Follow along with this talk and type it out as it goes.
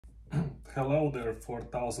hello there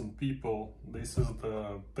 4,000 people. This is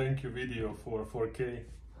the thank you video for 4K.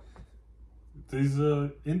 It is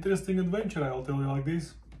an interesting adventure, I'll tell you like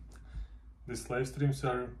this. These live streams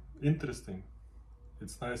are interesting.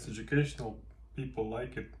 It's nice, educational, people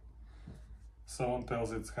like it. Someone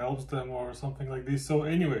tells it helps them or something like this. So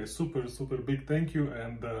anyway, super big thank you,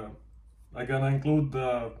 and I'm gonna include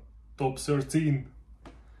the top 13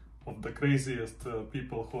 of the craziest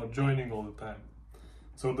people who are joining all the time.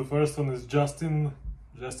 So the first one is Justin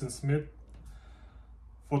Smith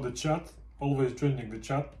for the chat, always joining the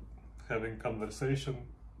chat, having conversation.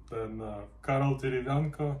 Then Karol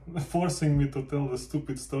Terevyanko, forcing me to tell the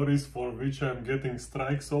stupid stories for which I'm getting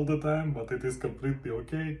strikes all the time, but it is completely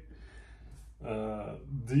okay.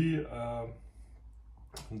 The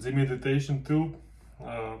meditation too,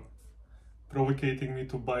 provoking me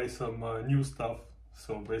to buy some new stuff.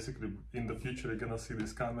 So basically in the future you're gonna see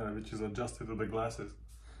this camera which is adjusted to the glasses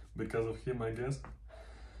because of him, I guess.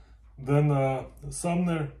 Then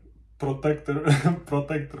Sumner, protector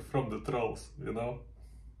from the trolls, you know.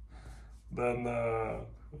 Then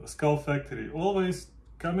Skull Factory, always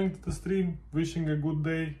coming to the stream, wishing a good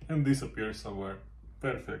day and disappear somewhere.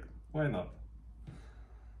 Perfect, why not?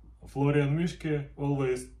 Florian Mishke,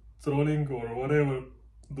 always trolling or whatever,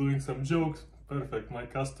 doing some jokes. Perfect, my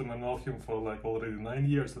customer, know him for like already 9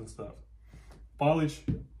 years and stuff. Palic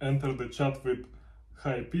entered the chat with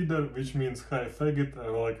 "Hi Peter," which means "Hi faggot." I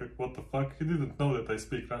was like, what the fuck? He didn't know that I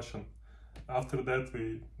speak Russian. After that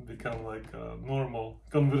we become like normal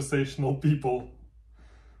conversational people.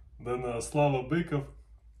 Then Slava Bykov,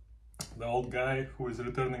 the old guy who is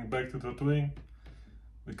returning back to tattooing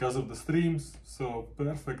because of the streams, so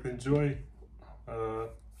perfect, enjoy.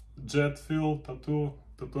 Jet Phil, tattoo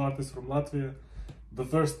artist from Latvia, the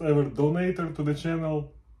first ever donator to the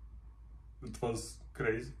channel. It was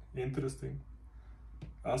crazy, interesting,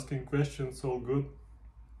 asking questions, all good.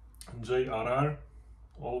 JRR,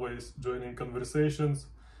 always joining conversations,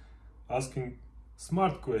 asking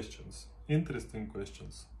smart questions, interesting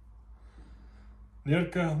questions.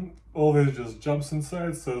 Nerka always just jumps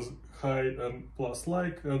inside, says hi and plus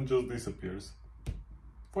like, and just disappears.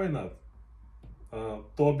 Why not?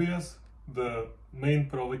 Tobias, the main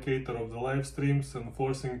provocator of the live streams and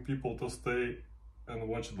forcing people to stay and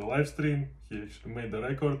watch the live stream. He actually made the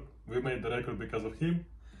record. We made the record because of him.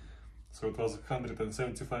 So it was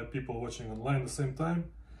 175 people watching online at the same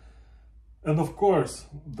time. And of course,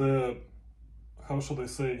 the, how should I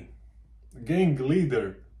say, gang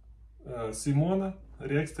leader, Simona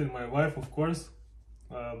Riekstein, my wife, of course,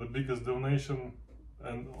 the biggest donation,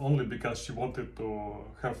 and only because she wanted to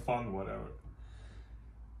have fun, whatever.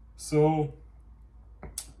 So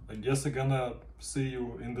I guess I'm gonna see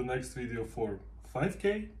you in the next video for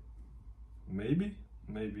 5K, maybe,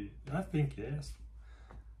 I think yes.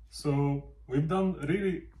 So we've done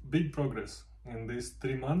really big progress in these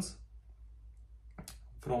 3 months,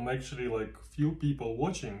 from actually like few people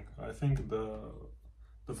watching. I think the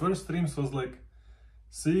first streams was like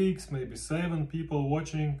 6, maybe 7 people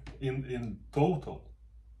watching in total,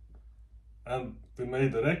 and we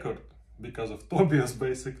made a record because of Tobias.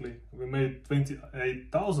 Basically we made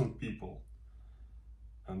 28,000 people,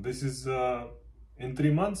 and this is in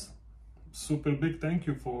 3 months. Super big thank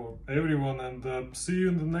you for everyone, and see you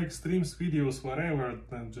in the next streams, videos, whatever,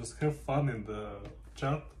 and just have fun in the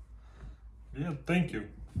chat. Yeah, thank you.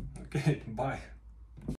 Okay, bye.